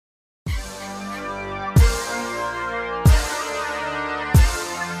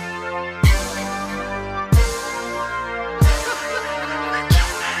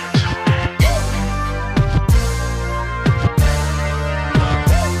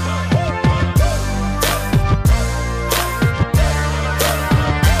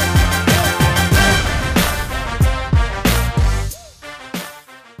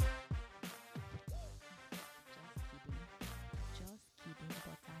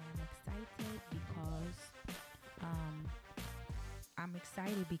I'm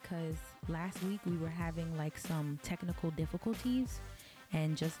excited because last week we were having like some technical difficulties,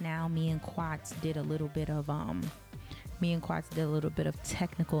 and just now me and Quats did a little bit of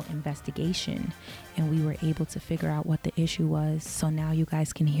technical investigation, and we were able to figure out what the issue was. So now you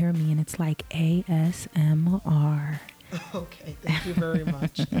guys can hear me, and it's like ASMR. Okay, thank you very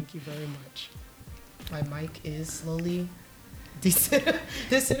much. Thank you very much. My mic is slowly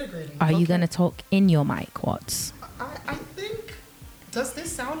disintegrating. Are you gonna talk in your mic, Quats? I think. Does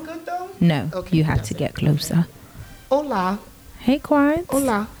this sound good though? No, Okay, you have to get closer. Okay. Hola. Hey, Quats.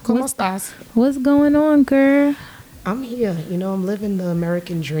 Hola. ¿Cómo estás? What's going on, girl? I'm here. You know, I'm living the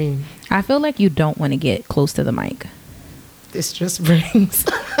American dream. I feel like you don't want to get close to the mic. This just brings.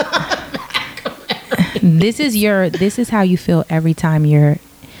 This is how you feel every time you're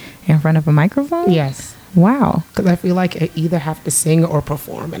in front of a microphone? Yes. Wow. Because I feel like I either have to sing or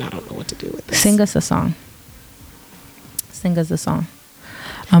perform, and I don't know what to do with this. Sing us a song. Sing us a song.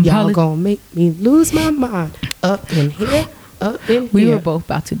 Y'all gonna make me lose my mind up in here, up in We here. were both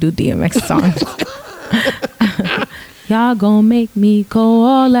about to do DMX songs. Y'all gonna make me go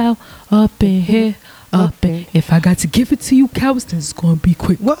all out up in here, up in. If I got to give it to you, cowards, then it's gonna be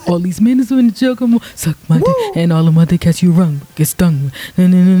quick. What? All these men is in the jail, come on, suck my dick, and all the mother cats you run get stung.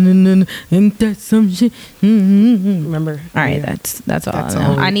 Ain't that some shit? Remember? All right, Yeah. that's all. That's I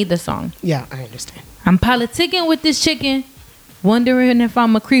know. all. I need the song. Yeah, I understand. I'm politicking with this chicken, wondering if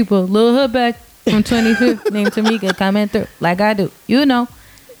I'm a creeper. Lil Hood back from 25th, named Tamika, coming through like I do. You know,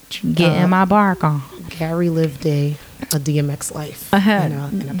 getting my bark on. Gary lived a DMX life in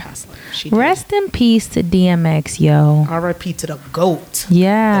a past life. She did. Rest in peace to DMX, yo. R.I.P. to the GOAT.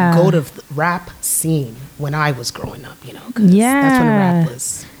 Yeah. The GOAT of the rap scene when I was growing up, you know. 'Cause that's when the rap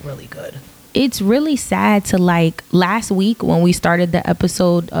was really good. It's really sad to like last week when we started the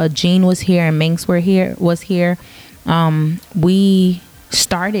episode, Gene was here and Minx was here. We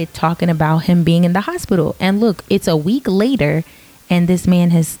started talking about him being in the hospital, and look, it's a week later and this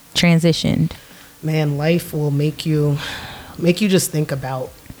man has transitioned. Man, life will make you just think about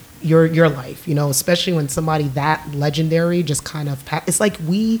your life, you know, especially when somebody that legendary just kind of it's like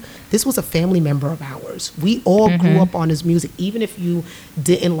this was a family member of ours. We all grew up on his music, even if you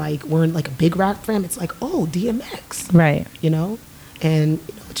didn't weren't like a big rap fan. It's like, oh, DMX, Right. you know, and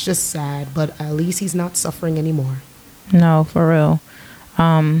you know, it's just sad, but at least he's not suffering anymore. No, for real.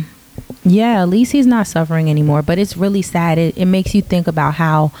 Yeah, at least he's not suffering anymore, but it's really sad. It makes you think about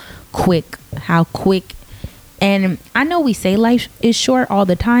how quick, and I know we say life is short all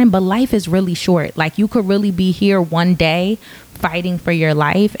the time, but life is really short. Like, you could really be here one day fighting for your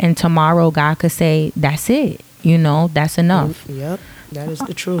life, and tomorrow God could say, that's it. You know, that's enough. Yep, that is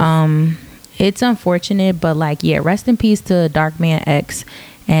the truth. It's unfortunate, but rest in peace to Dark Man X,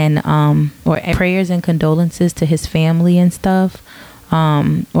 and or prayers and condolences to his family and stuff.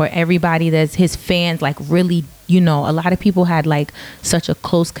 Or everybody that's his fans, really, you know, a lot of people had such a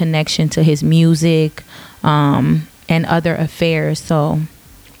close connection to his music, and other affairs. So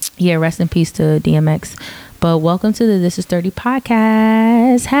yeah, rest in peace to DMX. But welcome to the This Is 30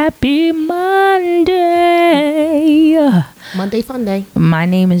 podcast. Happy Monday. Monday fun day. My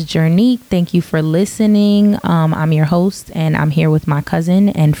name is Jernique. Thank you for listening. I'm your host, and I'm here with my cousin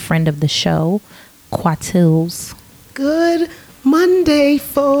and friend of the show, Quatills. Good Monday,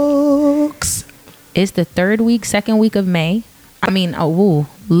 folks. It's the second week of May.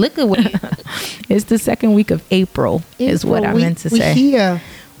 Look at what it's the second week of April is what I meant to say.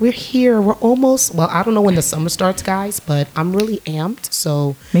 We're here. We're almost, I don't know when the summer starts, guys, but I'm really amped.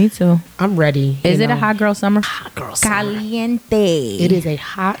 So Me too. I'm ready. Is it a hot girl summer? Hot girl summer. Caliente. It is a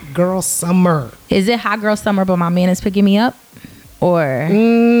hot girl summer. Is it hot girl summer, but my man is picking me up? Or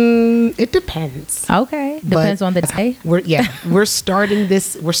it depends. Okay. Depends on the day. We're starting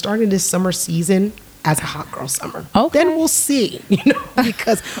this summer season as a hot girl summer. Okay. Then we'll see, you know,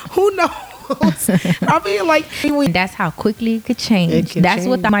 because who knows? I mean, That's how quickly it could change. It can That's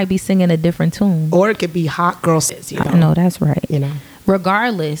what I change. might be singing a different tune. or it could be hot girl says, you know. No, that's right. You know.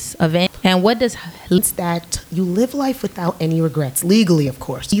 Regardless of it. And what does It's that you live life without any regrets. Legally, of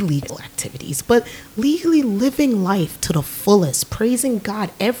course, illegal activities, but legally living life to the fullest, praising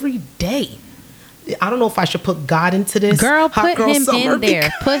God every day. I don't know if I should put God into this. girl, Hot put girl him summer in there.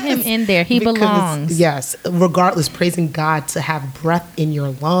 Put him in there. He because, belongs. Yes, regardless, praising God to have breath in your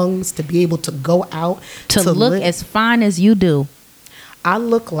lungs, to be able to go out, To look live. as fine as you do. I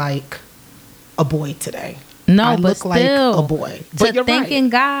look like a boy today. No, I but look still, like a boy. But To you're thanking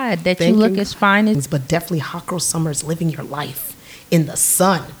right. God that you Thanking look as fine as. But definitely hot girl summer is living your life in the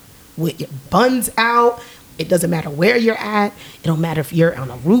sun with your buns out It doesn't matter where you're at. It don't matter if you're on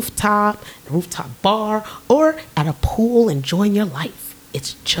a rooftop bar, or at a pool enjoying your life.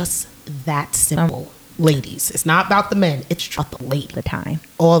 It's just that simple. Ladies, it's not about the men. It's about the ladies. The time.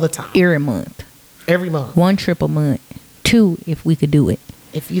 All the time. Every month. Every month. 1 trip a month. 2 if we could do it.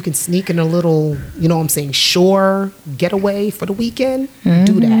 If you can sneak in a little, you know what I'm saying, shore getaway for the weekend,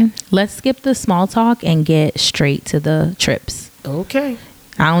 do that. Let's skip the small talk and get straight to the trips. Okay.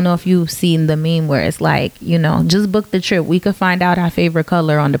 I don't know if you've seen the meme where it's like, you know, just book the trip. We could find out our favorite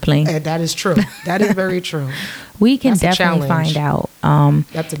color on the plane. And that is true. That is very true. We can That's a definitely challenge. find out.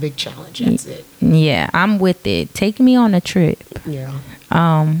 That's a big challenge. That's it. Yeah, I'm with it. Take me on a trip. Yeah.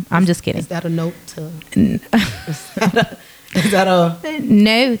 I'm just kidding. Is that a note to? Is that a?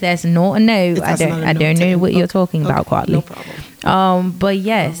 No, that's not a no. That's not a I no don't to know him. what you're Okay. talking about, Quadley. No problem. But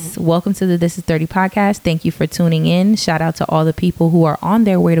yes, welcome to the This Is 30 podcast. Thank you for tuning in. Shout out to all the people who are on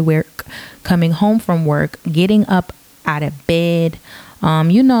their way to work, coming home from work, getting up out of bed,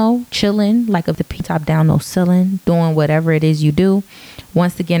 you know, chilling, like if the top down, no ceiling, doing whatever it is you do.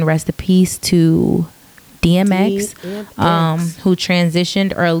 Once again, rest in peace to DMX, who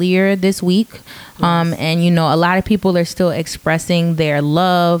transitioned earlier this week. And, you know, a lot of people are still expressing their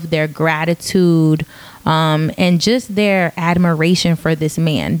love, their gratitude, and just their admiration for this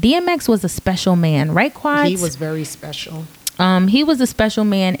man. DMX was a special man, right, Quads? He was very special. He was a special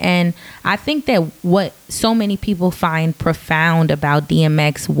man, and I think that what so many people find profound about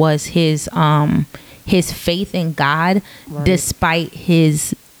DMX was his faith in God, Right. despite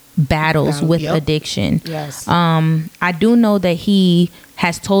his battles with Yep. addiction. Yes. I do know that he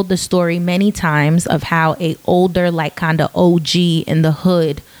has told the story many times of how a older, like kind of OG in the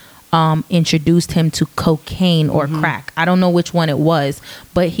hood, introduced him to cocaine or crack. I don't know which one it was,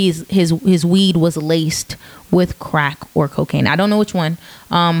 but his weed was laced with crack or cocaine. I don't know which one,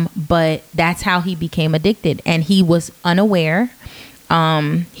 but that's how he became addicted, and he was unaware.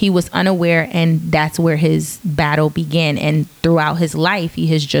 And that's where his battle began. And throughout his life, he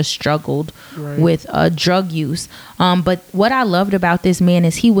has just struggled with drug use. But what I loved about this man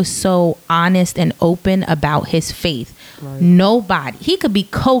is he was so honest and open about his faith. Right. Nobody, he could be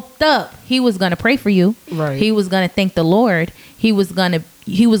coked up. He was going to pray for you. Right. He was going to thank the Lord. He was going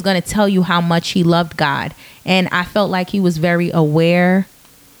to tell you how much he loved God. And I felt like he was very aware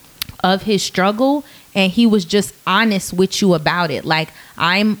of his struggle, and he was just honest with you about it. Like,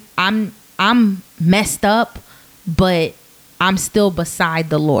 I'm messed up, but I'm still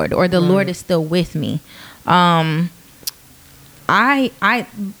beside the Lord, or the Lord is still with me. I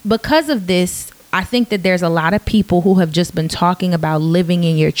because of this, I think that there's a lot of people who have just been talking about living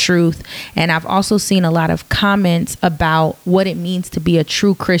in your truth. And I've also seen a lot of comments about what it means to be a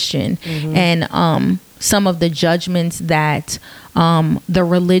true Christian, and some of the judgments that the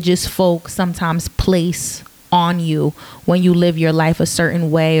religious folk sometimes place on you when you live your life a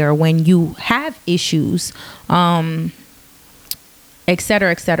certain way, or when you have issues, et cetera,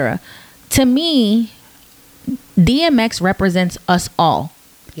 et cetera. To me, DMX represents us all.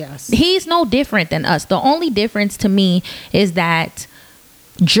 Yes. He's no different than us. The only difference to me is that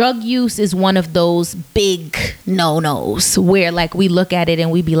drug use is one of those big no-nos where, like, we look at it and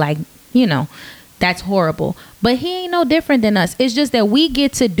we be like, you know, that's horrible. But he ain't no different than us. It's just that we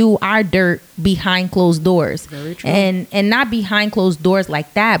get to do our dirt behind closed doors. Very true. And not behind closed doors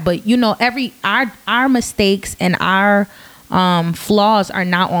like that, but, you know, our mistakes and our flaws are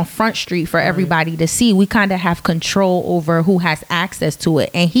not on Front Street for everybody to see. We kind of have control over who has access to it,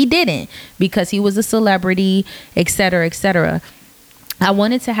 and he didn't, because he was a celebrity, et cetera, et cetera. I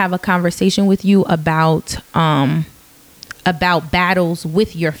wanted to have a conversation with you about battles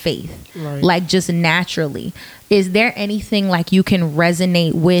with your faith, like just naturally. Is there anything like you can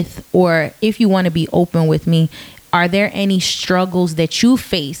resonate with, or if you want to be open with me, are there any struggles that you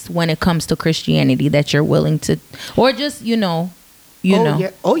face when it comes to Christianity that you're willing to, or just, you know?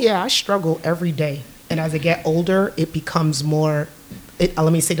 Yeah. Oh yeah, I struggle every day. And as I get older, it becomes more,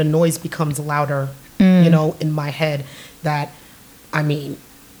 let me say, the noise becomes louder, you know, in my head, that, I mean,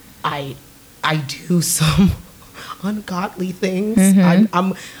 I do some ungodly things.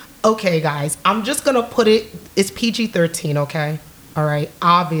 I'm okay, guys, I'm just gonna put it's PG-13, okay? All right.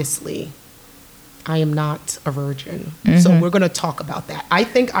 Obviously, I am not a virgin. So we're going to talk about that. I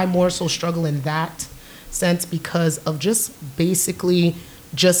think I more so struggle in that sense because of just basically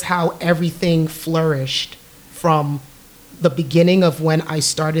just how everything flourished from the beginning of when I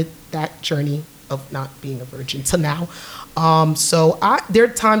started that journey of not being a virgin to now. So there are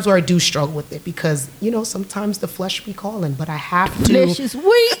times where I do struggle with it because, you know, sometimes the flesh be calling, but I have to. Flesh is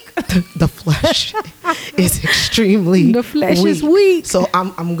weak. The flesh is extremely The flesh weak. is weak. So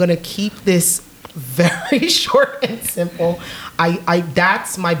I'm going to keep this very short and simple. I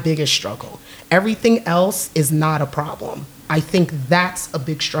that's my biggest struggle. Everything else is not a problem. I think that's a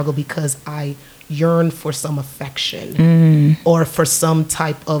big struggle because I yearn for some affection or for some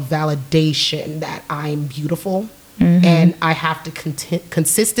type of validation that I'm beautiful. And I have to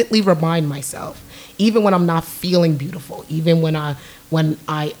consistently remind myself, even when I'm not feeling beautiful, even when I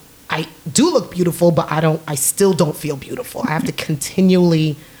do look beautiful, but I still don't feel beautiful. I have to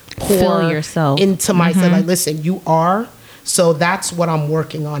continually pour yourself into myself. Like, listen, you are. So that's what I'm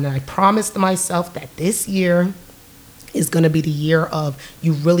working on. And I promised myself that this year is going to be the year of I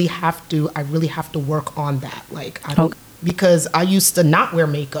really have to work on that. Like, I don't, because I used to not wear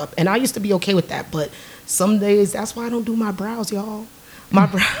makeup and I used to be okay with that. But some days, that's why I don't do my brows, y'all. My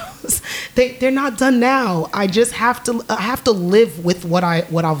brows, they're not done now. I just have to live with what I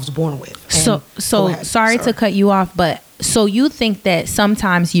was born with. And so sorry to cut you off, but so you think that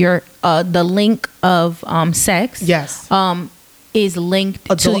sometimes the link of sex, yes, is linked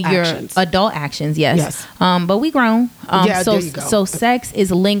adult to your actions. Adult actions, yes. Yes. But we grown. Yeah, so there you go. So sex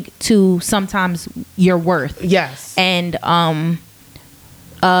is linked to sometimes your worth. Yes. And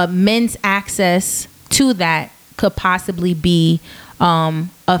men's access to that could possibly be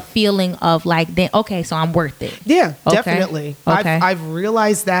a feeling of like, okay, so I'm worth it. Yeah, Okay. definitely. Okay. I've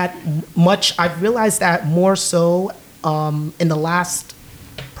realized that I've realized that more so in the last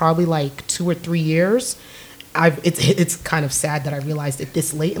probably like 2 or 3 years. It's kind of sad that I realized it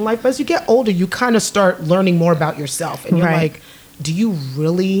this late in life. But as you get older, you kind of start learning more about yourself, and you're Right. like, do you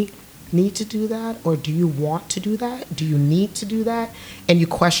really need to do that, or do you want to do that? Do you need to do that? And you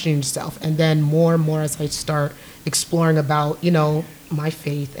question yourself, and then more and more as I start exploring about my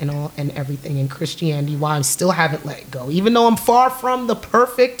faith and all and everything in Christianity, why I still haven't let it go, even though I'm far from the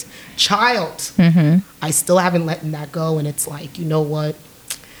perfect child. I still haven't let that go, and it's like, you know what?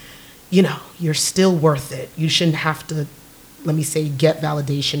 You're still worth it. You shouldn't have to, let me say, get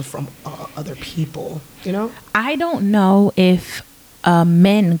validation from other people, I don't know if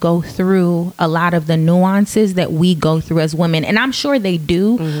men go through a lot of the nuances that we go through as women. And I'm sure they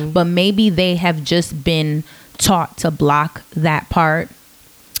do, but maybe they have just been taught to block that part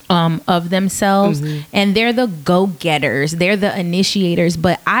of themselves. And they're the go-getters. They're the initiators.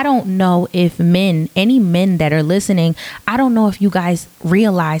 But I don't know if any men that are listening, I don't know if you guys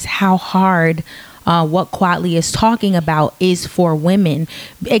realize how hard what Quadley is talking about is for women,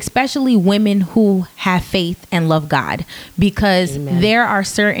 especially women who have faith and love God, because Amen. There are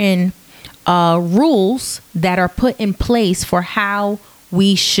certain rules that are put in place for how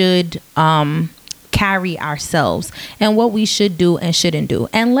we should carry ourselves and what we should do and shouldn't do.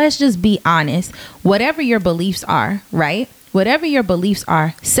 And let's just be honest, whatever your beliefs are, right? Whatever your beliefs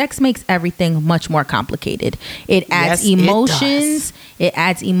are, sex makes everything much more complicated. It adds emotions. It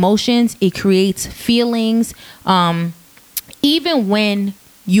adds emotions. It creates feelings. Even when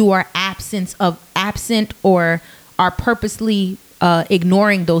you are absent or are purposely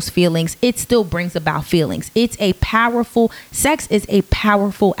ignoring those feelings, it still brings about feelings. Sex is a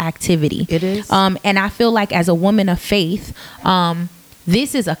powerful activity. It is. And I feel like as a woman of faith,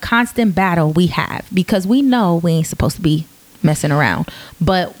 this is a constant battle we have, because we know we ain't supposed to be messing around.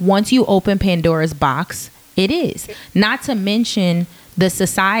 But once you open Pandora's box, it is. Not to mention the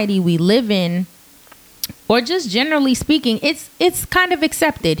society we live in, or just generally speaking, it's kind of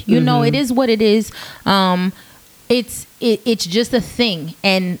accepted. It is what it is. It's just a thing.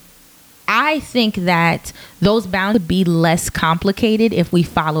 And I think that those bound to be less complicated if we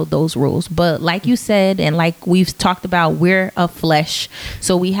follow those rules. But like you said, and like we've talked about, we're a flesh,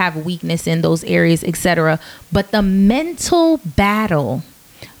 so we have weakness in those areas, etc. But the mental battle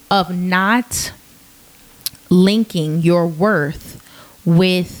of not linking your worth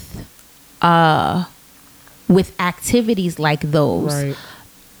with activities like those, Right.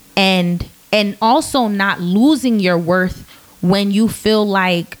 and also not losing your worth when you feel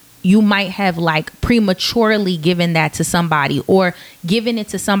like you might have like prematurely given that to somebody, or given it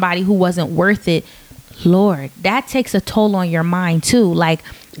to somebody who wasn't worth it. Lord, that takes a toll on your mind too. Like,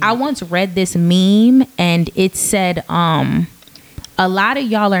 I once read this meme and it said, a lot of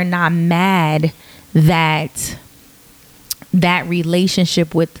y'all are not mad that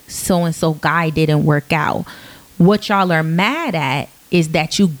relationship with so-and-so guy didn't work out. What y'all are mad at is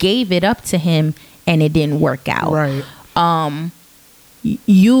that you gave it up to him and it didn't work out. Right.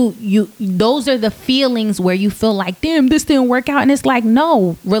 Those are the feelings where you feel like, damn, this didn't work out. And it's like,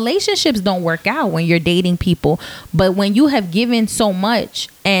 no, relationships don't work out when you're dating people. But when you have given so much,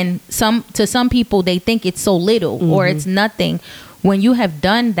 and to some people, they think it's so little or it's nothing. When you have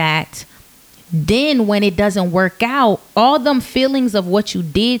done that, then when it doesn't work out, all them feelings of what you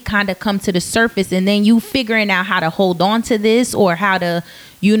did kind of come to the surface, and then you figuring out how to hold on to this, or how to,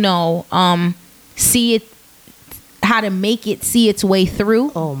 see it, how to make it see its way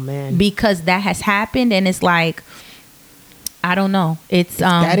through. Oh man. Because that has happened, and it's like, I don't know. It's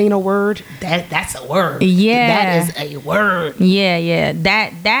that ain't a word. That's a word. Yeah. That is a word. Yeah.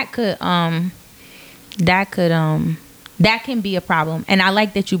 That can be a problem. And I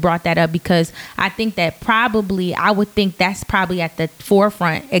like that you brought that up, because I think that I would think that's probably at the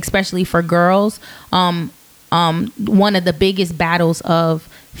forefront, especially for girls. One of the biggest battles of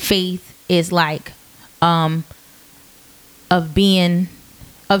faith is like, of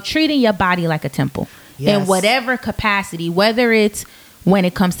treating your body like a temple. Yes. In whatever capacity, whether it's when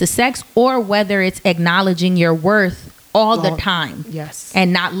it comes to sex, or whether it's acknowledging your worth all the time. Yes.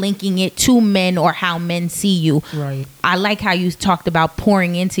 And not linking it to men or how men see you. Right. I like how you talked about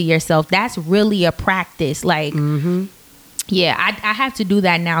pouring into yourself. That's really a practice. Like, yeah, I have to do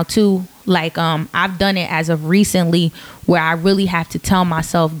that now too. Like, I've done it as of recently, where I really have to tell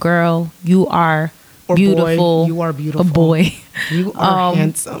myself, girl, you are beautiful. Boy, you are beautiful. Boy, you are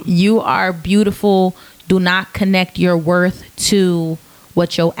handsome. You are beautiful. Do not connect your worth to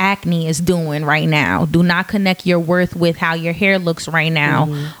what your acne is doing right now. Do not connect your worth with how your hair looks right now.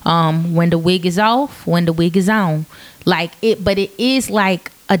 When the wig is off, when the wig is on. Like it, but it is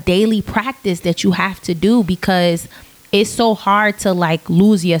like a daily practice that you have to do, because it's so hard to like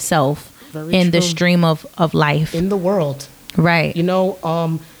lose yourself in the stream of life. In the world. Right.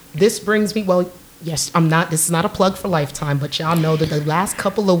 This brings me, yes, this is not a plug for Lifetime, but y'all know that the last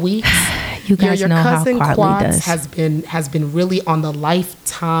couple of weeks, you guys your know cousin how Quads has been really on the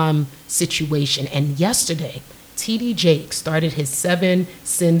Lifetime situation. And yesterday, TD Jakes started his 7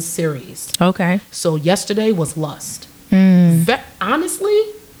 Sins series. Okay. So yesterday was Lust. Honestly,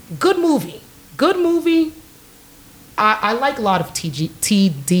 good movie. Good movie. I like a lot of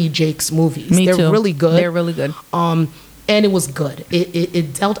TD Jakes movies. Me They're too. really good. They're really good. And it was good.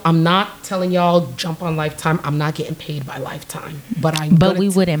 It dealt. I'm not telling y'all jump on Lifetime. I'm not getting paid by Lifetime, but we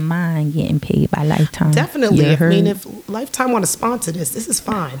wouldn't mind getting paid by Lifetime. Definitely. If Lifetime want to sponsor this is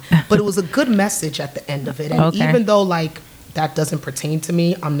fine. But it was a good message at the end of it. And even though like that doesn't pertain to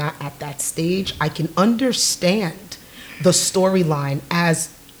me, I'm not at that stage. I can understand the storyline as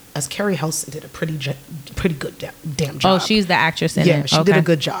Carrie Helson did a pretty good damn job. Oh, she's the actress in it. Yeah, she did a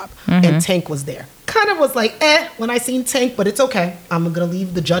good job. And Tank was there. Kind of was like, when I seen Tank, but it's okay. I'm going to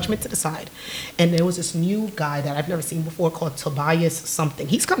leave the judgment to the side. And there was this new guy that I've never seen before called Tobias something.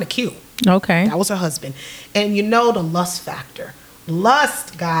 He's kind of cute. Okay. That was her husband. And the lust factor.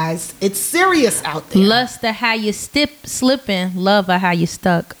 Lust, guys. It's serious out there. Lust of how you slipping. Love of how you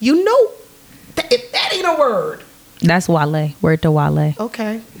stuck. If that ain't a word. That's Wale. Word to Wale.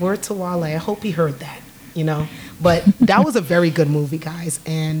 Okay. Word to Wale. I hope he heard that, But that was a very good movie, guys.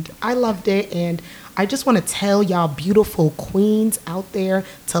 And I loved it. And I just want to tell y'all beautiful queens out there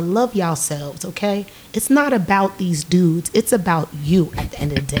to love yourselves, okay? It's not about these dudes. It's about you at the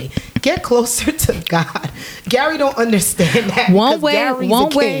end of the day. Get closer to God. Gary don't understand that. One way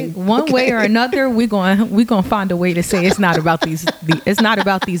or another, we're going to find a way to say it's not about these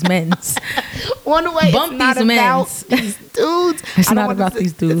men's. One way, Bump it's not these about men's. these dudes. It's not about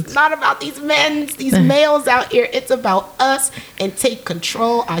these dudes. It's not about these men's, these males out here. It's about us and take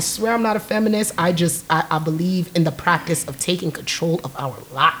control. I swear I'm not a feminist. I believe in the practice of taking control of our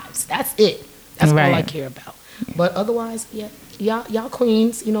lives. That's it. That's right. all I care about. But otherwise, yeah, y'all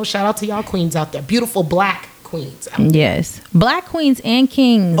queens, shout out to y'all queens out there. Beautiful black queens out there. Yes. Black queens and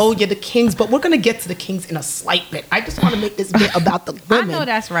kings. Oh, yeah, the kings. But we're going to get to the kings in a slight bit. I just want to make this bit about the women. I know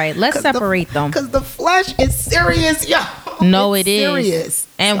that's right. Let's separate them. Because the flesh is serious, yo. No, it's serious.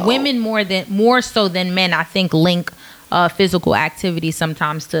 And women more so than men, I think, link physical activity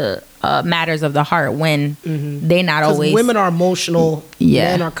sometimes to matters of the heart when they not always. Women are emotional.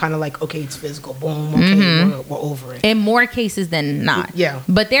 Yeah. Men are kind of like, okay, it's physical. Boom. Okay, we're over it. In more cases than not. Yeah.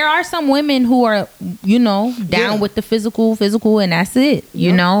 But there are some women who are, down with the physical, and that's it.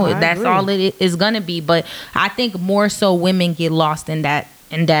 That's agree. all it is going to be. But I think more so women get lost in that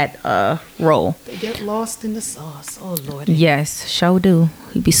role. They get lost in the sauce. Oh, Lord. Yes, sure do.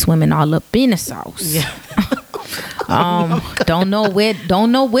 We be swimming all up in the sauce. Yeah. Don't know where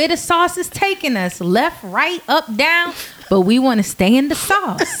the sauce is taking us. Left, right, up, down. But we want to stay in the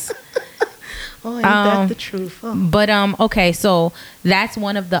sauce. Oh, ain't that the truth? Oh. But okay, so that's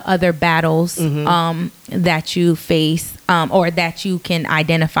one of the other battles that you face or that you can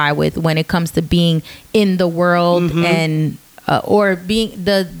identify with when it comes to being in the world and or being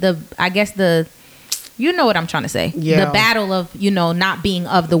the I guess the you know what I'm trying to say. Yeah. The battle of, not being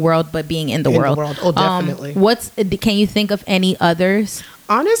of the world, but being in the world. Oh, definitely. Can you think of any others?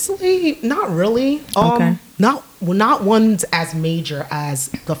 Honestly, not really. Okay. Not ones as major as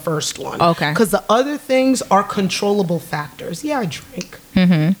the first one. Okay. Because the other things are controllable factors. Yeah, I drink.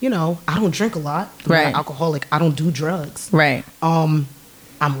 Mm-hmm. I don't drink a lot. I'm Right. not alcoholic. I don't do drugs. Right. I'm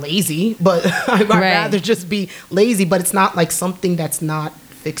lazy, but I'd rather just be lazy. But it's not like something that's not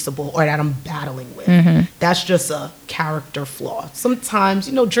fixable or that I'm battling with. That's just a character flaw. Sometimes,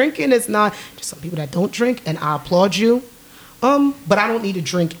 drinking is not just some people that don't drink, and I applaud you. But I don't need to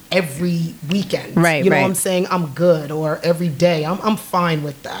drink every weekend. Right. You know what I'm saying? I'm good. Or every day. I'm fine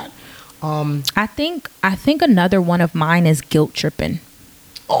with that. I think another one of mine is guilt tripping.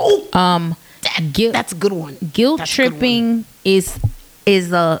 That's a good one. Guilt tripping is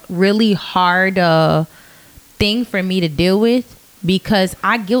a really hard thing for me to deal with because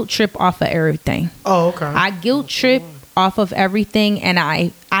I guilt trip off of everything. Oh, okay. I guilt trip off of everything, and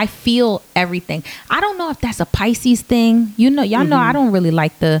I feel everything. I don't know if that's a Pisces thing. Y'all know I don't really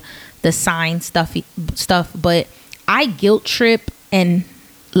like the sign stuff, but I guilt trip and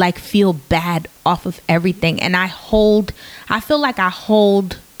like feel bad off of everything, and I feel like I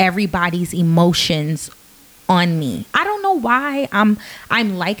hold everybody's emotions on me. I don't know why I'm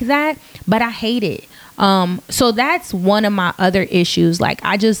like that, but I hate it. So that's one of my other issues. Like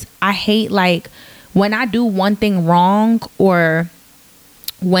I hate like when I do one thing wrong or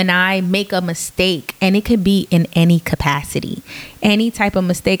when I make a mistake, and it could be in any capacity, any type of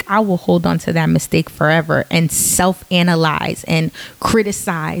mistake, I will hold on to that mistake forever and self-analyze and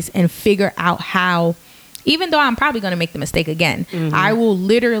criticize and figure out how, even though I'm probably going to make the mistake again, I will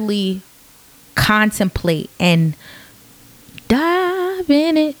literally contemplate and dive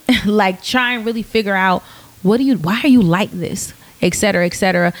in it, like try and really figure out why are you like this, etc.,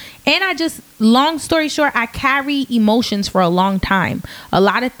 etc. And long story short, I carry emotions for a long time. A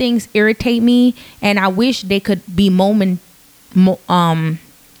lot of things irritate me, and I wish they could be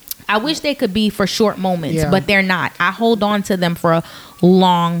I wish they could be for short moments, but they're not. I hold on to them for a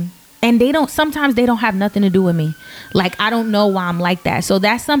long, and sometimes they don't have nothing to do with me. Like, I don't know why I'm like that. So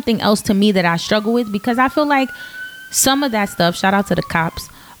that's something else to me that I struggle with, because I feel like some of that stuff, shout out to the cops,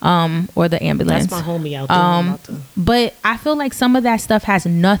 or the ambulance. That's my homie out there. But I feel like some of that stuff has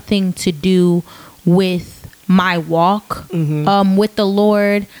nothing to do with my walk with the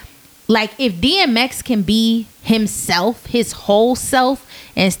Lord. Like, if DMX can be himself, his whole self,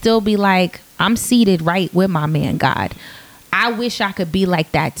 and still be like, I'm seated right with my man God, I wish I could be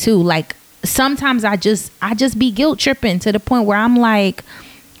like that too. Like, sometimes I just be guilt tripping to the point where I'm like,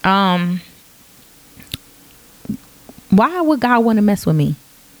 why would God want to mess with me?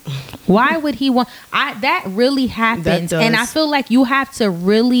 Why would he want? That really happens. And I feel like you have to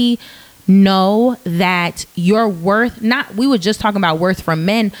really know that your worth, we were just talking about worth from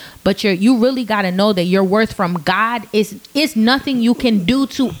men, but you really got to know that your worth from God is nothing you can do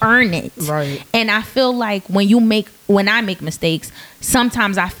to earn it. Right. And I feel like when I make mistakes,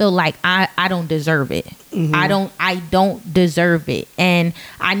 sometimes I feel like I don't deserve it. I don't deserve it. And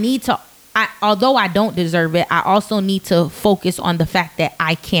I need to, although I don't deserve it, I also need to focus on the fact that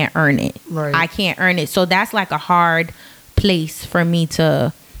I can't earn it. Right. I can't earn it. So that's like a hard place for me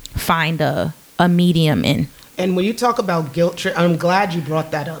to find a medium in. And when you talk about guilt trip, I'm glad you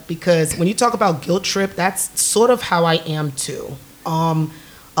brought that up, because when you talk about guilt trip, that's sort of how I am too. I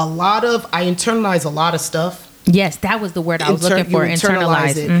internalize a lot of stuff. Yes, that was the word I was looking for.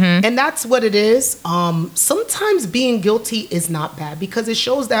 Internalize it. And that's what it is. Sometimes being guilty is not bad, because it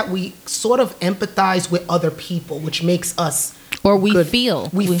shows that we sort of empathize with other people, which makes us, or we good. feel.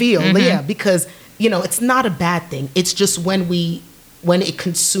 Yeah, because, it's not a bad thing. It's just when it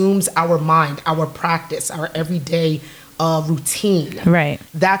consumes our mind, our practice, our everyday routine. Right.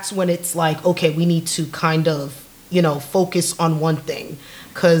 That's when it's like, okay, we need to kind of, focus on one thing.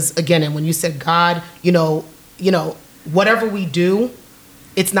 Because again, and when you said God, whatever we do,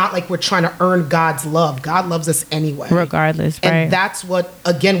 it's not like we're trying to earn God's love. God loves us anyway. Regardless, right? And that's what,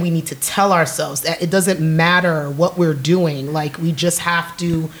 again, we need to tell ourselves, that it doesn't matter what we're doing. Like, we just have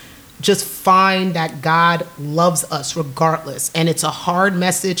to just find that God loves us regardless. And it's a hard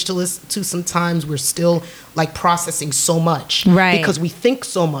message to listen to sometimes. We're still like processing so much. Right. Because we think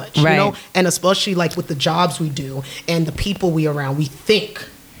so much, right. And especially like with the jobs we do and the people we around, we think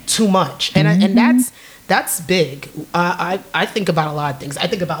too much. And and that's big. I think about a lot of things. I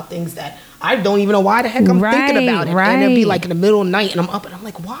think about things that I don't even know why the heck I'm thinking about it. And it'll be like in the middle of the night and I'm up and I'm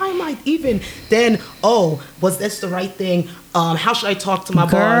like, why am I even then? Oh, was this the right thing? How should I talk to my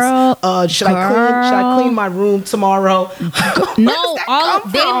boss? Should I clean my room tomorrow? No,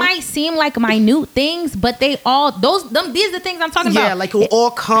 they might seem like minute things, but they all these are the things I'm talking about. Yeah, like it will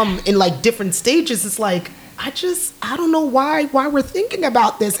all come in like different stages. It's like I don't know why we're thinking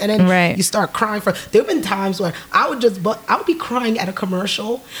about this, and then you start crying. There have been times where I would be crying at a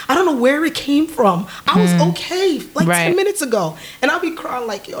commercial. I don't know where it came from. I was okay like 10 minutes ago, and I'll be crying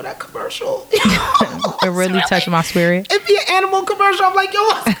like, yo, that commercial. It really touched my spirit. It'd be an animal commercial. I'm like, yo,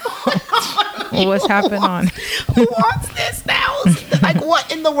 what's going on? What's happening on? Who wants this now? Like,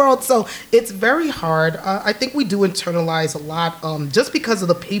 what in the world? So it's very hard. I think we do internalize a lot, just because of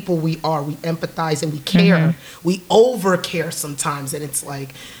the people we are. We empathize and we care. We over care sometimes, and it's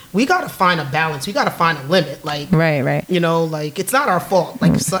like we got to find a balance. We got to find a limit. Like, right. You know, like it's not our fault.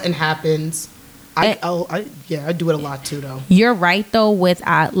 Like if something happens, I do it a lot too, though. You're right though.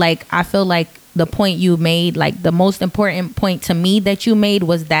 I feel like the point you made, like the most important point to me that you made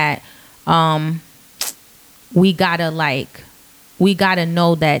was that we gotta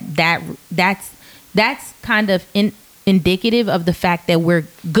know that's kind of indicative of the fact that we're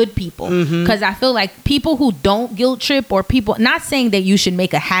good people, because I feel like people who don't guilt trip, or people, not saying that you should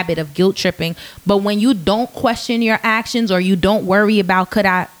make a habit of guilt tripping, but when you don't question your actions, or you don't worry about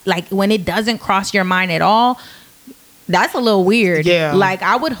when it doesn't cross your mind at all, that's a little weird. Yeah, like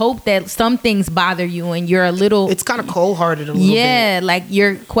I would hope that some things bother you and you're it's kind of cold-hearted a little bit. Yeah, like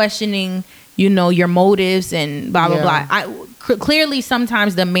you're questioning your motives and blah blah blah. Clearly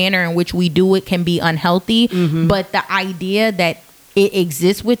sometimes the manner in which we do it can be unhealthy, but the idea that it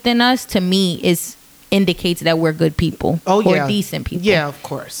exists within us, to me, indicates that we're good people or decent people. Yeah, of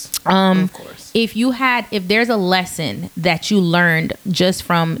course. Of course. If there's a lesson that you learned just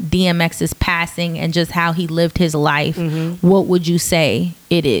from DMX's passing and just how he lived his life, what would you say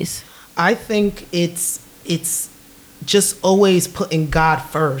it is? I think it's just always putting God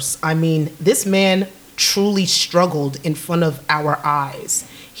first. I mean, this man truly struggled in front of our eyes.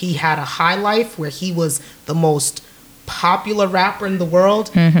 He had a high life where he was the most popular rapper in the world,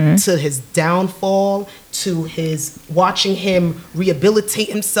 to his downfall, to his watching him rehabilitate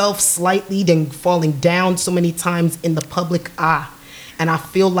himself slightly, then falling down so many times in the public eye. And I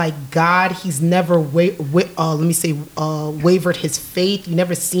feel like God, he's never wavered his faith. You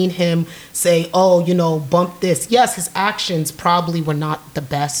never seen him say, bump this. Yes, his actions probably were not the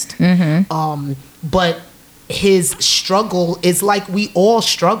best. But his struggle is like we all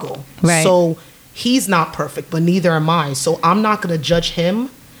struggle. Right. So he's not perfect, but neither am I. So I'm not going to judge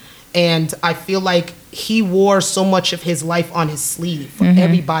him. And I feel like he wore so much of his life on his sleeve. For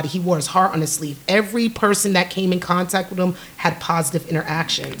everybody, he wore his heart on his sleeve. Every person that came in contact with him had positive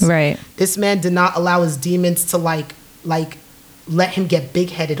interactions. Right. This man did not allow his demons to like let him get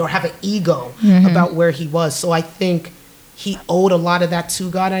big-headed or have an ego about where he was. So I think he owed a lot of that to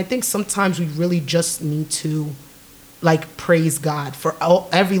God. And I think sometimes we really just need to praise God for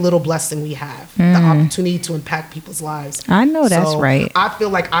every little blessing we have, the opportunity to impact people's lives. I know that's right. I feel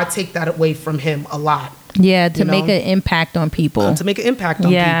like I take that away from him a lot. Yeah, to make an impact on people.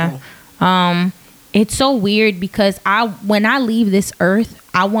 People. It's so weird because when I leave this earth,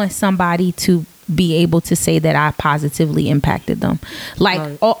 I want somebody to be able to say that I positively impacted them.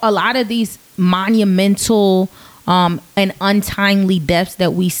 A lot of these monumental and untimely deaths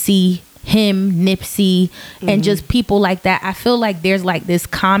that we see, him, Nipsey, and just people like that, I feel like there's this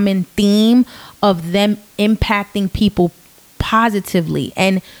common theme of them impacting people positively.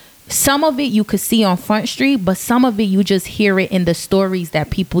 And some of it you could see on Front Street, but some of it you just hear it in the stories that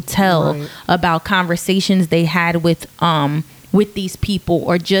people tell about conversations they had with these people,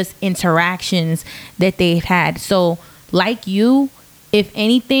 or just interactions that they've had. So like you, if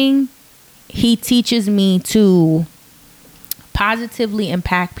anything, he teaches me to positively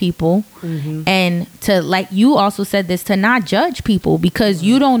impact people, and to, like you also said this, to not judge people, because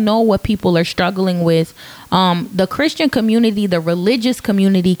you don't know what people are struggling with. The Christian community, the religious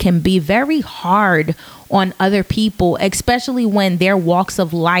community, can be very hard on other people, especially when their walks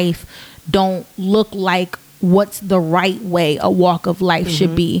of life don't look like what's the right way a walk of life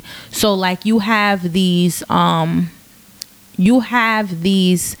should be. So you have these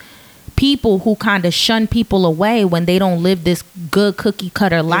people who kind of shun people away when they don't live this good cookie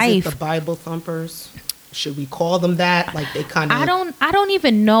cutter life. Is it the Bible thumpers? Should we call them that? They kind of... I don't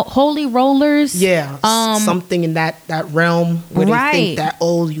even know. Holy rollers? Yeah. Something in that realm where they think that,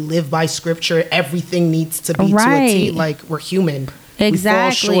 you live by scripture, everything needs to be to a T. We're human.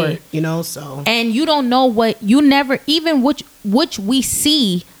 Exactly. We fall short, you know, so. And you don't know what you never even which we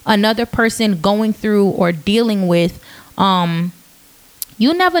see another person going through or dealing with.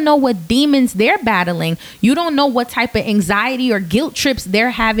 You never know what demons they're battling. You don't know what type of anxiety or guilt trips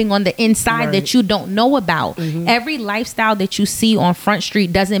they're having on the inside that you don't know about. Every lifestyle that you see on Front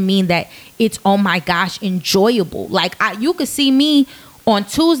Street doesn't mean that it's, oh my gosh, enjoyable. Like you could see me on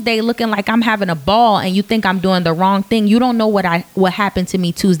Tuesday looking like I'm having a ball and you think I'm doing the wrong thing. You don't know what happened to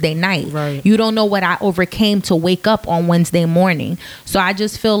me Tuesday night. Right. You don't know what I overcame to wake up on Wednesday morning. So I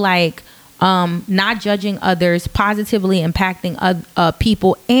just feel like not judging others, positively impacting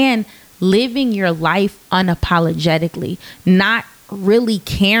people, and living your life unapologetically, not really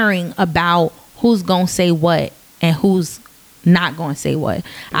caring about who's gonna say what and who's not gonna say what.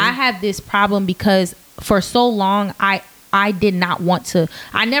 I have this problem because for so long I did not want to,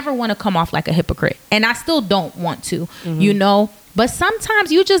 I never want to come off like a hypocrite, and I still don't want to, you know, but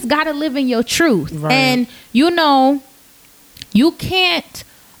sometimes you just gotta live in your truth. Right. And you know, you can't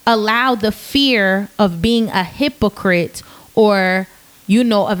allow the fear of being a hypocrite, or you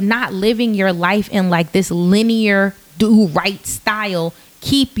know, of not living your life in like this linear do right style,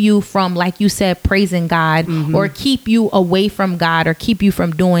 keep you from, like you said, praising God, or keep you away from God, or keep you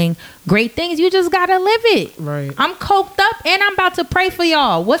from doing great things. You just gotta live it. Right. I'm coked up and I'm about to pray for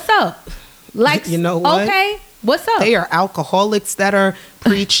y'all. What's up? Like, you know what? Okay, what's up? They are alcoholics that are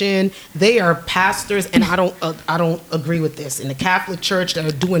preaching. They are pastors, and I don't agree with this. In the Catholic Church, that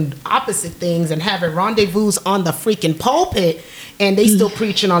are doing opposite things and having rendezvous on the freaking pulpit, and they still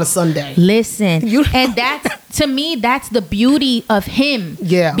preaching on a Sunday. Listen, You know? and that's, to me, that's the beauty of him.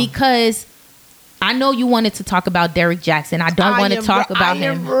 Yeah. Because I know you wanted to talk about Derek Jackson. I don't want to talk about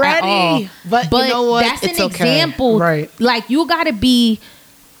him at all. But you know what? That's It's an okay. example. Right. Like, you got to be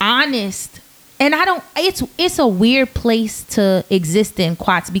honest. And it's a weird place to exist in,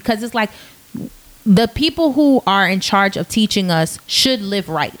 Quats, because it's like the people who are in charge of teaching us should live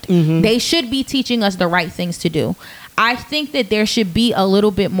right. They should be teaching us the right things to do. I think that there should be a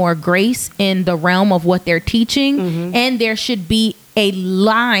little bit more grace in the realm of what they're teaching, and there should be a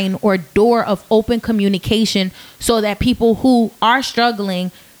line or door of open communication so that people who are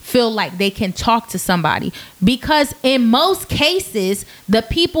struggling feel like they can talk to somebody, because in most cases the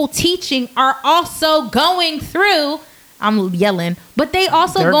people teaching are also going through, I'm yelling, but they're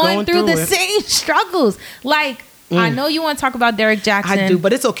going through the same struggles. Like, I know you want to talk about Derek Jackson. I do,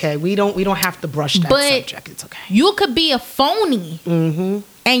 but it's okay. We don't have to brush that subject. It's okay. You could be a phony,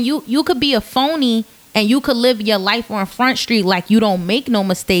 and you could be a phony, and you could live your life on Front Street like you don't make no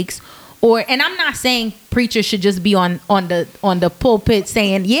mistakes. And I'm not saying preachers should just be on the pulpit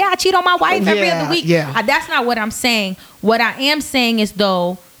saying, yeah, I cheat on my wife every other week. Yeah. That's not what I'm saying. What I am saying is,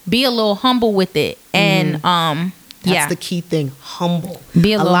 though, be a little humble with it. And That's the key thing. Humble.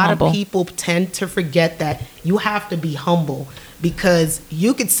 Be a little lot humble. of people tend to forget that you have to be humble, because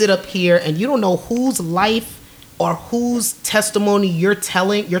you could sit up here and you don't know whose life or whose testimony you're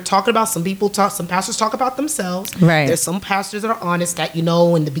talking about. Some pastors talk about themselves. Right. There's some pastors that are honest that, you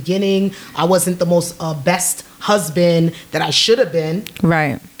know, in the beginning, I wasn't the most best husband that I should have been.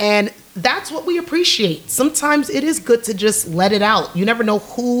 Right. And that's what we appreciate. Sometimes it is good to just let it out. You never know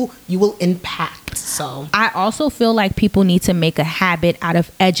who you will impact. So I also feel like people need to make a habit out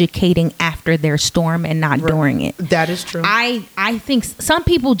of educating after their storm and not during it. that is true. I think some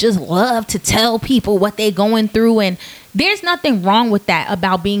people just love to tell people what they're going through, and there's nothing wrong with that,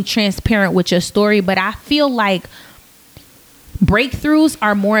 about being transparent with your story. But I feel like breakthroughs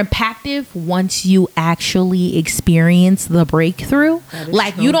are more impactful once you actually experience the breakthrough.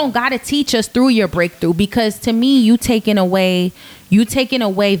 Like, true. you don't got to teach us through your breakthrough, because to me, you taking away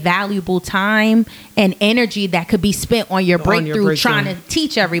valuable time and energy that could be spent on your breakthrough trying to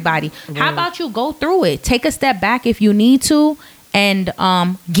teach everybody. Right. How about you go through it? Take a step back if you need to, and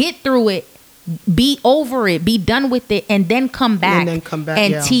get through it. Be over it, be done with it, and then come back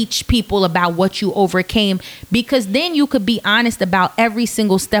and teach people about what you overcame, because then you could be honest about every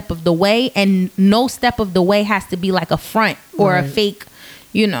single step of the way, and no step of the way has to be like a front or a fake,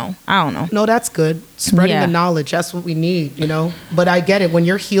 you know, I don't know. No, that's good. Spreading the knowledge, that's what we need, you know. But I get it. When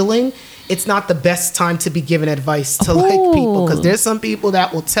you're healing, it's not the best time to be giving advice to like people, because there's some people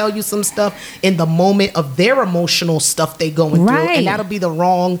that will tell you some stuff in the moment of their emotional stuff they going through, and that'll be the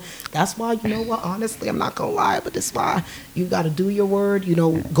wrong. That's why, you know what, honestly, I'm not gonna lie, but this is why you got to do your word, you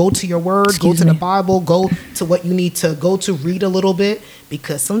know, go to your word, go to the Bible, go to what you need to go to, read a little bit,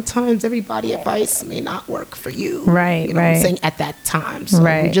 because sometimes everybody advice may not work for you. Right, you know what I'm saying, at that time. So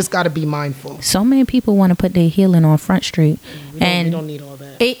we just got to be mindful. So many people want to put their healing on Front Street, we don't need all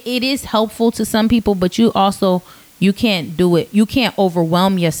that. It is helpful to some people, but you You can't do it. You can't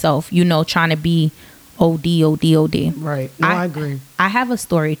overwhelm yourself, you know, trying to be OD. Right. No, I agree. I have a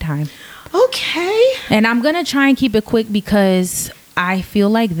story time. Okay. And I'm going to try and keep it quick because I feel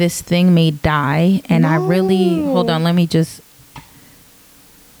like this thing may die. And I really, hold on, let me just,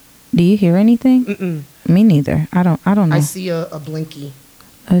 do you hear anything? Mm-mm. Me neither. I don't know. I see a blinky.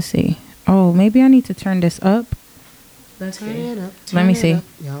 Let's see. Oh, maybe I need to turn this up. Let's see. Let me see.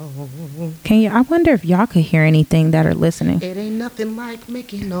 Can you? I wonder if y'all could hear anything that are listening. It ain't nothing like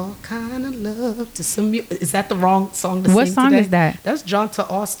making all kind of love to some. Is that the wrong song to What sing song today? is that? That's John to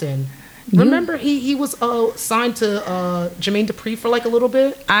Austin. Remember, he was signed to Jermaine Dupri for like a little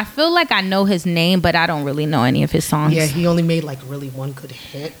bit. I feel like I know his name, but I don't really know any of his songs. Yeah, he only made like really one good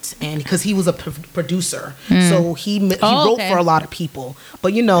hit, and because he was a producer, so he wrote for a lot of people.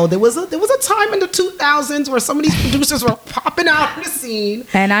 But you know, there was a time in the 2000s where some of these producers were popping out in the scene.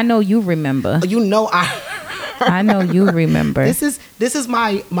 And I know you remember. You know, I know you remember. This is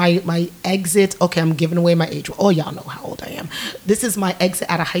my exit. Okay, I'm giving away my age. Oh, y'all know how old I am. This is my exit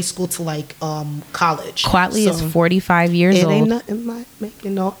out of high school to like college. Quatley is 45 years old. It ain't nothing like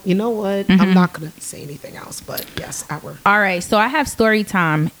making no. You know what? I'm not gonna say anything else. But yes, All right, so I have story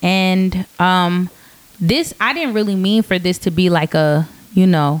time, and this I didn't really mean for this to be like a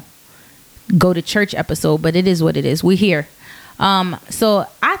go to church episode, but it is what it is. We're here. So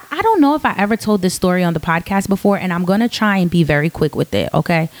I don't know if I ever told this story on the podcast before, and I'm gonna try and be very quick with it.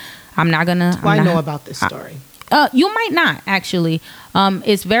 Okay, I'm not gonna. I know about this story. You might not actually.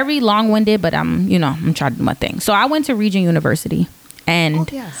 It's very long-winded, but I'm trying to do my thing. So I went to Regent University, and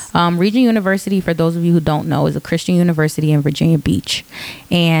Regent University, for those of you who don't know, is a Christian university in Virginia Beach,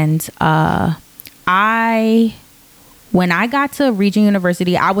 and when I got to Regent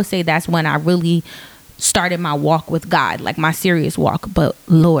University, I would say that's when I really started my walk with God, like my serious walk. But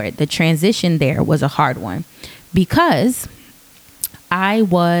Lord, the transition there was a hard one because it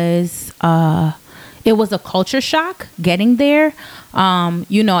was a culture shock getting there.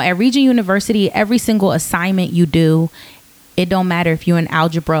 At Regent University, every single assignment you do, it don't matter if you're in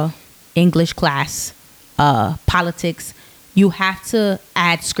algebra, English class, politics, you have to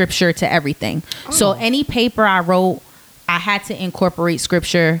add scripture to everything. So any paper I wrote, I had to incorporate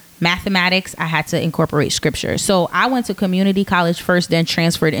scripture. Mathematics, I had to incorporate scripture. So I went to community college first, then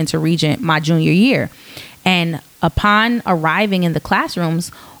transferred into Regent my junior year. And upon arriving in the classrooms,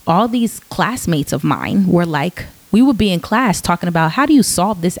 all these classmates of mine were like, we would be in class talking about how do you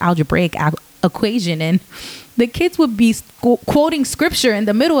solve this algebraic equation, and the kids would be quoting scripture in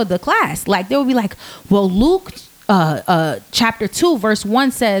the middle of the class. Like they would be like, well, Luke chapter 2 verse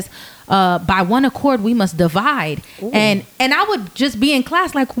 1 says, by one accord we must divide. And I would just be in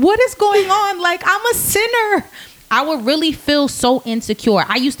class like, what is going on? Like, I'm a sinner. I would really feel so insecure.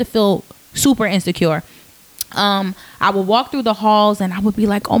 I used to feel super insecure. I would walk through the halls and I would be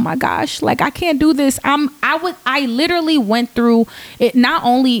like, oh my gosh, like I can't do this. I literally went through it. Not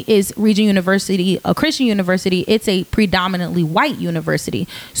only is Regent University a Christian university, it's a predominantly white university.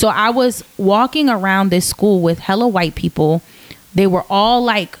 So I was walking around this school with hella white people. They were all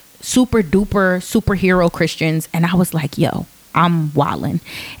like super duper superhero Christians. And I was like, yo, I'm wildin'.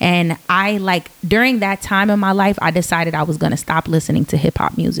 And during that time in my life, I decided I was going to stop listening to hip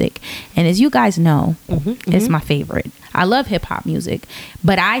hop music. And as you guys know, it's my favorite. I love hip hop music,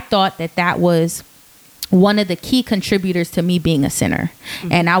 but I thought that was one of the key contributors to me being a sinner.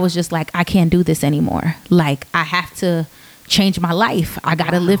 And I was just like, I can't do this anymore. Like, I have to change my life. I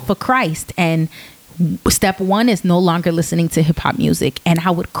got to live for Christ. And step one is no longer listening to hip hop music. And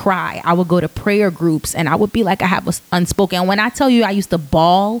I would cry. I would go to prayer groups and I would be like, I have a unspoken. And when I tell you I used to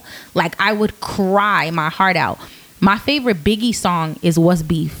bawl, like I would cry my heart out. My favorite Biggie song is What's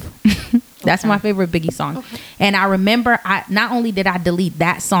Beef. That's my favorite Biggie song. Okay. And I remember not only did I delete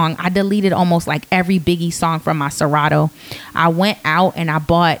that song, I deleted almost like every Biggie song from my Serato. I went out and I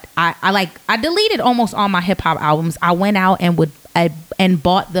bought, I deleted almost all my hip hop albums. I went out and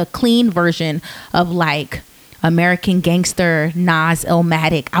bought the clean version of like American Gangster, Nas,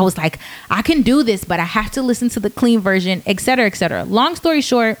 Illmatic. I was like, I can do this, but I have to listen to the clean version, et cetera, et cetera. Long story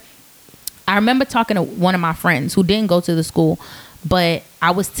short, I remember talking to one of my friends who didn't go to the school, but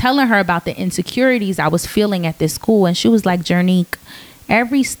I was telling her about the insecurities I was feeling at this school. And she was like, Jernique,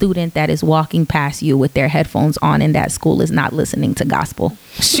 every student that is walking past you with their headphones on in that school is not listening to gospel.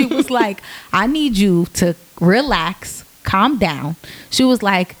 She was like, I need you to relax, calm down. She was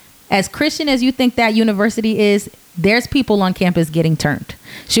like, as Christian as you think that university is, there's people on campus getting turned.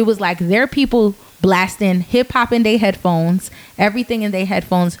 She was like, there are people blasting hip hop in their headphones, everything in their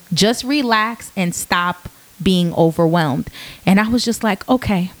headphones. Just relax and stop being overwhelmed. And I was just like,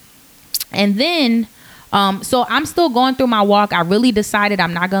 okay. And then So I'm still going through my walk. I really decided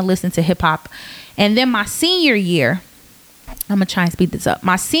I'm not going to listen to hip hop. And then my senior year, I'm going to try and speed this up.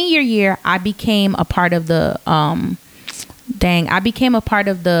 My senior year, I became a part of the, I became a part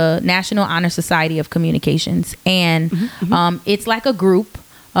of the National Honor Society of Communications. And it's like a group.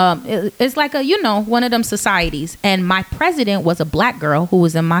 It's like a, one of them societies. And my president was a black girl who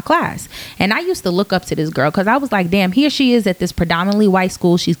was in my class. And I used to look up to this girl because I was like, damn, here she is at this predominantly white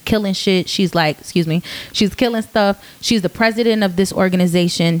school. She's killing shit. She's like, she's killing stuff. She's the president of this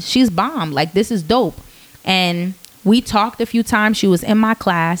organization. She's bomb. Like, this is dope. And we talked a few times. She was in my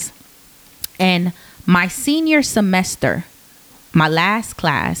class. And my senior semester, my last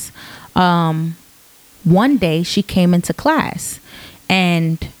class, one day she came into class.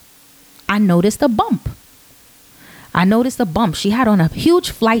 And I noticed a bump. She had on a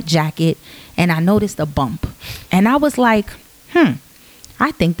huge flight jacket, and I noticed a bump. And I was like,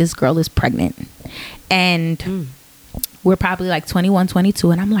 I think this girl is pregnant. And we're probably like 21, 22.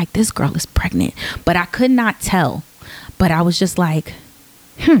 And I'm like, this girl is pregnant. But I could not tell. But I was just like,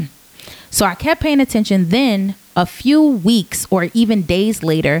 So I kept paying attention. Then a few weeks or even days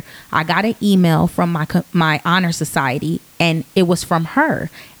later, I got an email from my honor society, and it was from her,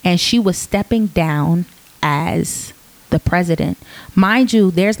 and she was stepping down as the president. Mind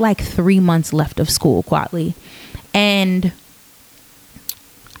you, there's like 3 months left of school, Quatley, and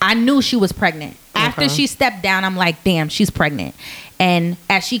I knew she was pregnant. After she stepped down, I'm like, damn, she's pregnant. And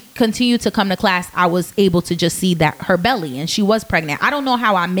as she continued to come to class, I was able to just see that her belly, and she was pregnant. I don't know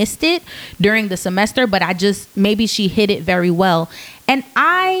how I missed it during the semester, but maybe she hit it very well. And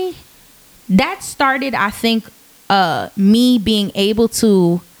that started, I think, me being able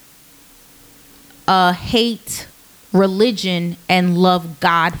to hate religion and love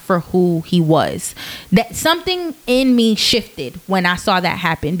God for who he was. That something in me shifted when I saw that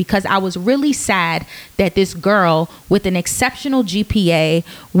happen, because I was really sad that this girl with an exceptional GPA,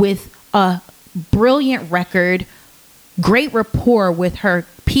 with a brilliant record, great rapport with her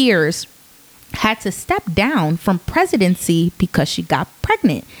peers, had to step down from presidency because she got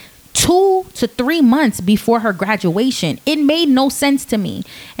pregnant 2 to 3 months before her graduation. It made no sense to me.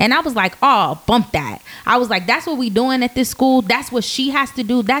 And I was like, oh, bump that. I was like, that's what we doing at this school. That's what she has to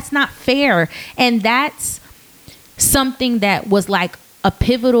do. That's not fair. And that's something that was like a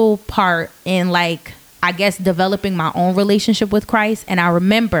pivotal part in, like, I guess, developing my own relationship with Christ. And I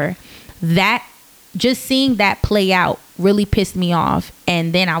remember that just seeing that play out really pissed me off.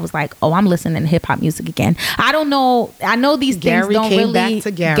 And then I was like, oh, I'm listening to hip hop music again. I don't know. I know these things don't really.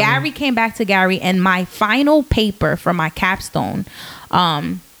 Gary came back to Gary. And my final paper for my capstone,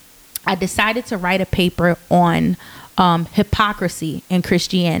 I decided to write a paper on hypocrisy in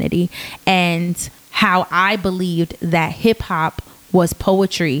Christianity, and how I believed that hip hop was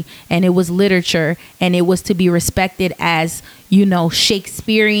poetry and it was literature, and it was to be respected as,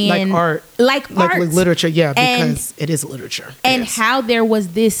 Shakespearean, like art, literature. Yeah, because it is literature. And how there was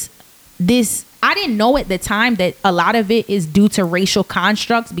this, I didn't know at the time that a lot of it is due to racial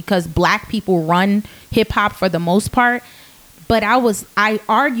constructs, because black people run hip hop for the most part. But I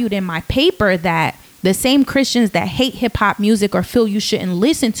argued in my paper that the same Christians that hate hip hop music or feel you shouldn't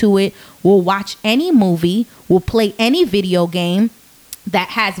listen to it will watch any movie, will play any video game that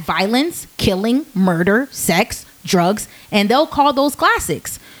has violence, killing, murder, sex, drugs, and they'll call those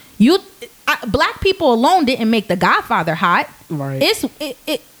classics. Black people alone didn't make The Godfather hot. Right.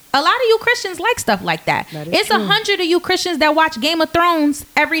 A lot of you Christians like stuff like that. It's true. 100 of you Christians that watch Game of Thrones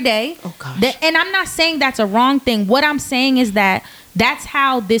every day. Oh gosh. And I'm not saying that's a wrong thing. What I'm saying is that that's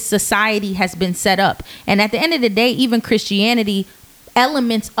how this society has been set up. And at the end of the day, even Christianity,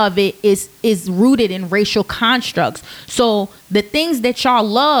 elements of it is rooted in racial constructs. So the things that y'all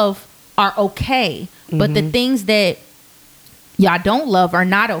love are okay, but the things that y'all don't love are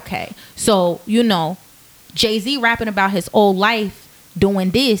not okay. So, Jay-Z rapping about his old life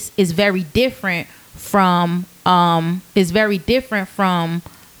doing this is very different from Al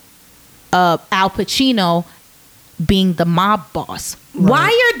Pacino being the mob boss. Right.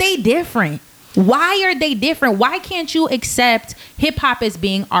 Why are they different? Why can't you accept hip hop as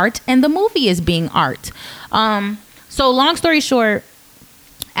being art and the movie as being art? So long story short,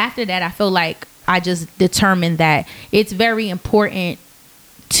 after that, I feel like I just determined that it's very important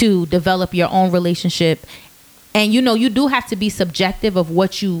to develop your own relationship. And, you do have to be subjective of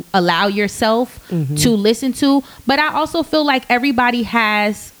what you allow yourself to listen to. But I also feel like everybody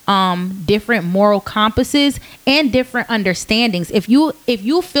has different moral compasses and different understandings. If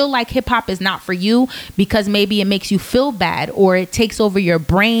you feel like hip hop is not for you because maybe it makes you feel bad or it takes over your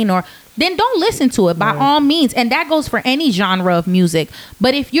brain, then don't listen to it by all means. And that goes for any genre of music.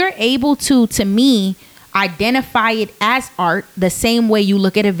 But if you're able to me, identify it as art the same way you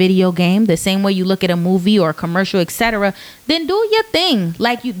look at a video game, the same way you look at a movie or a commercial, etc., then do your thing.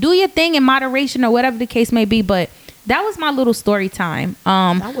 Like, you do your thing in moderation or whatever the case may be. But that was my little story time.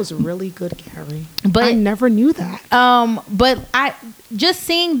 That was really good, Gary. But I never knew that. But I just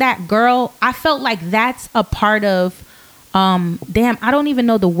seeing that girl, I felt like that's a part of damn, I don't even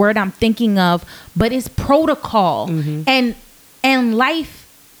know the word I'm thinking of, but it's protocol. And life.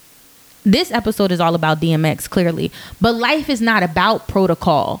 This episode is all about DMX, clearly, but life is not about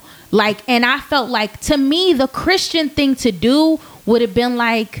protocol. Like, and I felt like, to me, the Christian thing to do would have been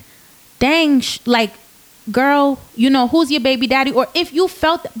like, dang, like, girl, you know, who's your baby daddy? Or if you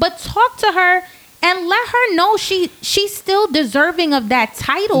felt, but talk to her and let her know she's still deserving of that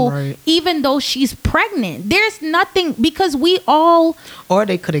title, right, even though she's pregnant. There's nothing, because we all, or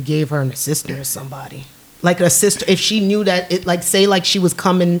they could have gave her an assistant or somebody, like a sister, if she knew that it, like, say, like she was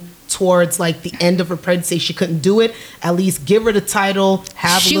coming towards like the end of her pregnancy, she couldn't do it, at least give her the title.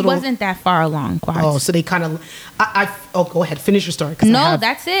 She wasn't that far along, Quad. Oh, so they kind of go ahead, finish your story. No,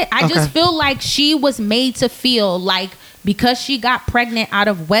 that's it. I just feel like she was made to feel like, because she got pregnant out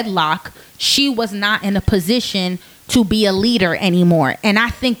of wedlock, she was not in a position to be a leader anymore. And I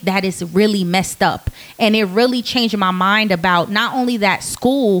think that is really messed up, and it really changed my mind about not only that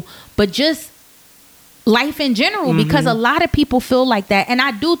school, but just life in general, because a lot of people feel like that. And I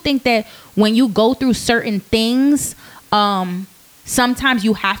do think that when you go through certain things, sometimes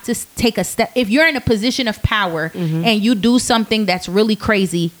you have to take a step. If you're in a position of power and you do something that's really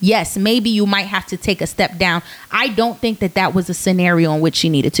crazy, yes, maybe you might have to take a step down. I don't think that that was a scenario in which she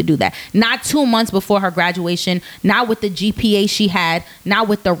needed to do that. Not 2 months before her graduation, not with the GPA she had, not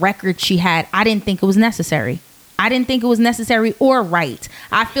with the record she had. I didn't think it was necessary. I didn't think it was necessary or right.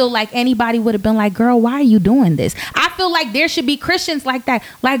 I feel like anybody would have been like, girl, why are you doing this? I feel like there should be Christians like that.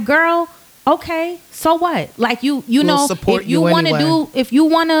 Like, girl, okay, so what? Like, you know, if you want to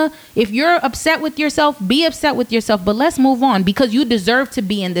anyway. If you're upset with yourself, be upset with yourself, but let's move on, because you deserve to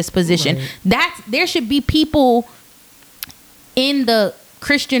be in this position. Right. There should be people in the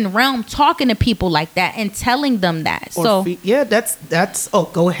Christian realm talking to people like that and telling them that. That's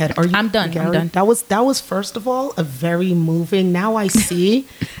go ahead. I'm done. Gary? I'm done. That was first of all a very moving. Now I see.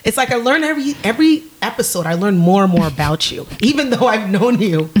 It's like I learn every episode, I learn more and more about you, even though I've known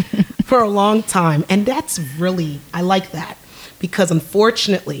you for a long time. And that's really, I like that, because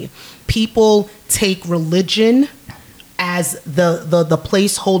unfortunately people take religion as the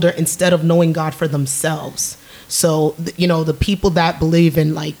placeholder instead of knowing God for themselves. So, you know, the people that believe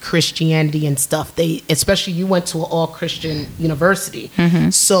in like Christianity and stuff, especially you went to an all Christian university.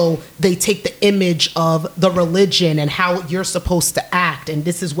 So they take the image of the religion and how you're supposed to act, and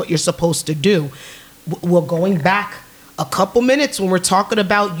this is what you're supposed to do. We're going back a couple minutes when we're talking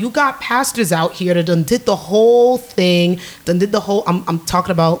about, you got pastors out here that done did the whole thing, I'm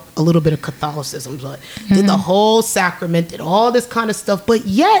talking about a little bit of Catholicism, but did the whole sacrament, did all this kind of stuff, but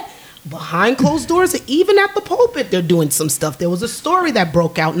yet behind closed doors, even at the pulpit, they're doing some stuff. There was a story that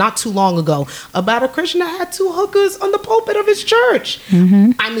broke out not too long ago about a Christian that had 2 hookers on the pulpit of his church.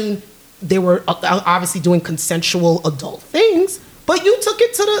 I mean, they were obviously doing consensual adult things, but you took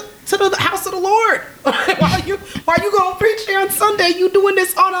it to the house of the Lord. While you going to preach there on Sunday, you doing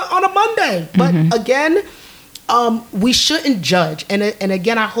this on a Monday. But again, we shouldn't judge. And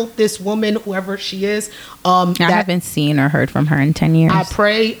again, I hope this woman, whoever she is, I haven't seen or heard from her in 10 years. I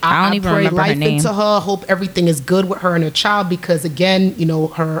pray life her name into her. Hope everything is good with her and her child, because again, you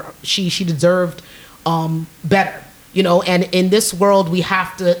know, she deserved better. You know, and in this world, we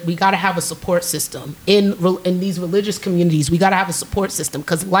got to have a support system. In these religious communities, we got to have a support system,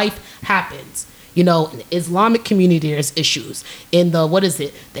 because life happens. You know, in the Islamic community, there's issues. In the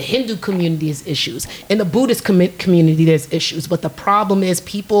Hindu community, there's issues. In the Buddhist community, there's issues. But the problem is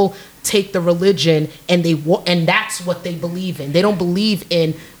people take the religion and that's what they believe in. They don't believe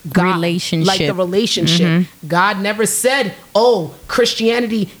in God, like the relationship. God never said, "Oh,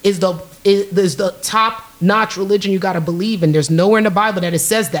 Christianity is the top-notch religion you got to believe in." There's nowhere in the Bible that it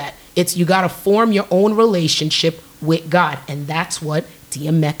says that. It's you got to form your own relationship with God, and that's what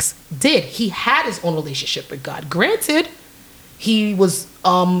DMX did. He had his own relationship with God. Granted, he was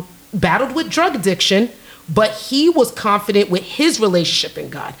battled with drug addiction, but he was confident with his relationship in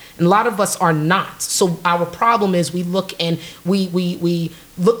God. And a lot of us are not. So our problem is we look and we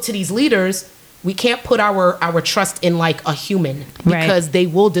look to these leaders. We can't put our trust in like a human, because they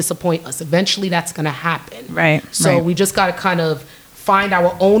will disappoint us. Eventually that's going to happen. Right. So we just got to kind of find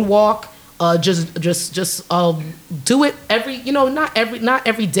our own walk, just do it every, not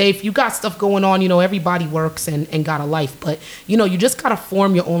every day. If you got stuff going on, everybody works and got a life, but you just gotta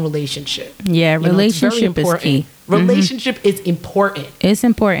form your own relationship. Yeah, relationship is key. Relationship is important. It's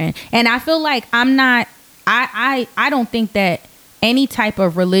important. And I feel like I don't think that any type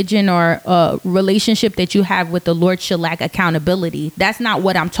of religion or relationship that you have with the Lord should lack accountability. That's not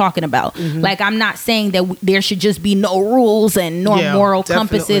what I'm talking about. Like, I'm not saying that there should just be no rules and no moral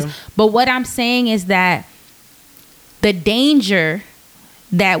compasses. But what I'm saying is that the danger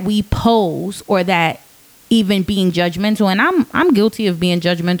that we pose, or that even being judgmental, and I'm guilty of being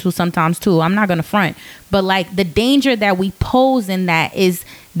judgmental sometimes too. I'm not going to front. But like, the danger that we pose in that is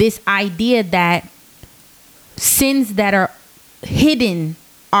this idea that sins that are hidden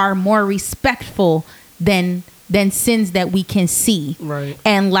are more respectful than sins that we can see. Right.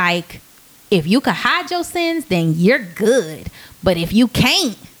 And like, if you can hide your sins, then you're good. But if you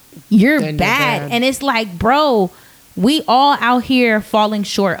can't, you're bad. And it's like, bro, we all out here falling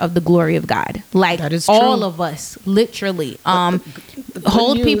short of the glory of God. Like, that is all true. Of us, literally.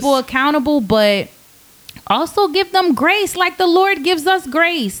 Hold people accountable, but also give them grace like the Lord gives us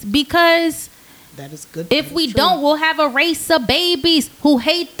grace, because that is good. If we don't, we'll have a race of babies who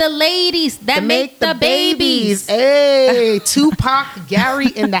hate the ladies that make the babies. Hey, Tupac, Gary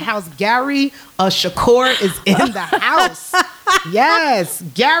in the house. Gary Shakur is in the house. Yes,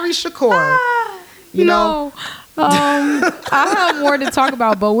 Gary Shakur. You know. I have more to talk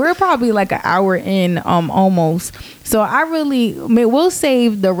about, but we're probably like an hour in almost. So we'll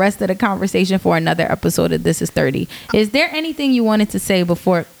save the rest of the conversation for another episode of This Is 30. Is there anything you wanted to say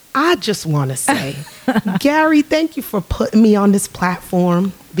before? I just want to say, Gary, thank you for putting me on this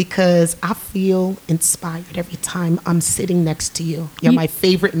platform, because I feel inspired every time I'm sitting next to you. You're my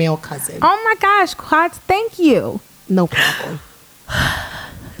favorite male cousin. Oh my gosh, Quats, thank you. No problem.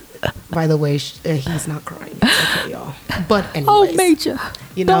 By the way, he's not crying. It's okay, y'all. But anyways. Oh, Major.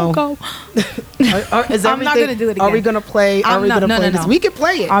 Don't go. I'm not going to do it again. Are we going to play? This? We can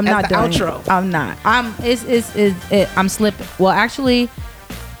play it. I'm not the doing outro. It. I'm not. I'm slipping. Well, actually,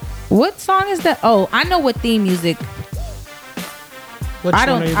 what song is that? Oh, I know what theme music. I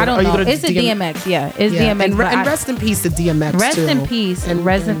don't know. It's a DMX. Yeah, it's DMX. And rest in peace to DMX. Rest in peace. And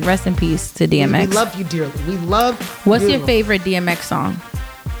rest in peace to DMX. We love you dearly. We love. What's your favorite DMX song?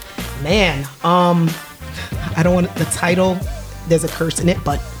 Man, I don't want the title. There's a curse in it,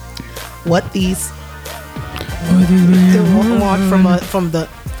 but what these want from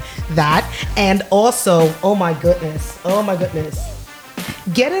that, and also, oh my goodness,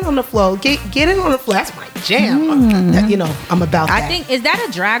 get it on the flow, get it on the flow. That's my jam. I'm about that. I think, is that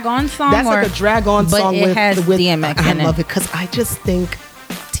a drag on song? That's like a drag on song, but it has DMX. I love it because I just think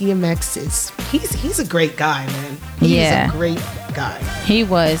DMX he's a great guy, man. He's a great guy. He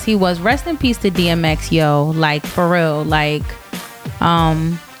was. Rest in peace to DMX, yo. Like, for real. Like,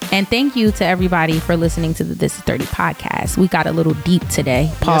 and thank you to everybody for listening to the This Is 30 podcast. We got a little deep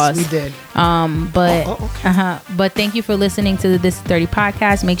today. Pause. Yes, we did. But thank you for listening to the This Is 30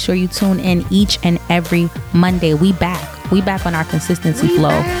 podcast. Make sure you tune in each and every Monday. We back on our consistency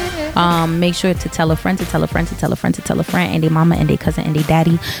flow. Make sure to tell a friend, to tell a friend, to tell a friend, to tell a friend, and their mama and their cousin and their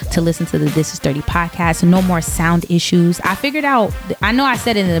daddy to listen to the This Is 30 podcast. No more sound issues. I figured out, I know I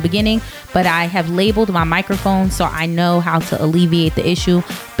said it in the beginning, but I have labeled my microphone so I know how to alleviate the issue.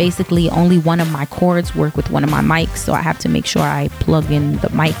 Basically, only one of my cords work with one of my mics, so I have to make sure I plug in the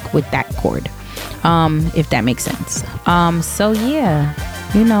mic with that cord, if that makes sense. So yeah,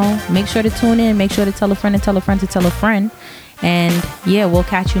 make sure to tune in. Make sure to tell a friend to tell a friend to tell a friend. And yeah, we'll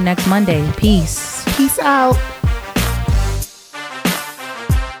catch you next Monday. Peace. Peace out.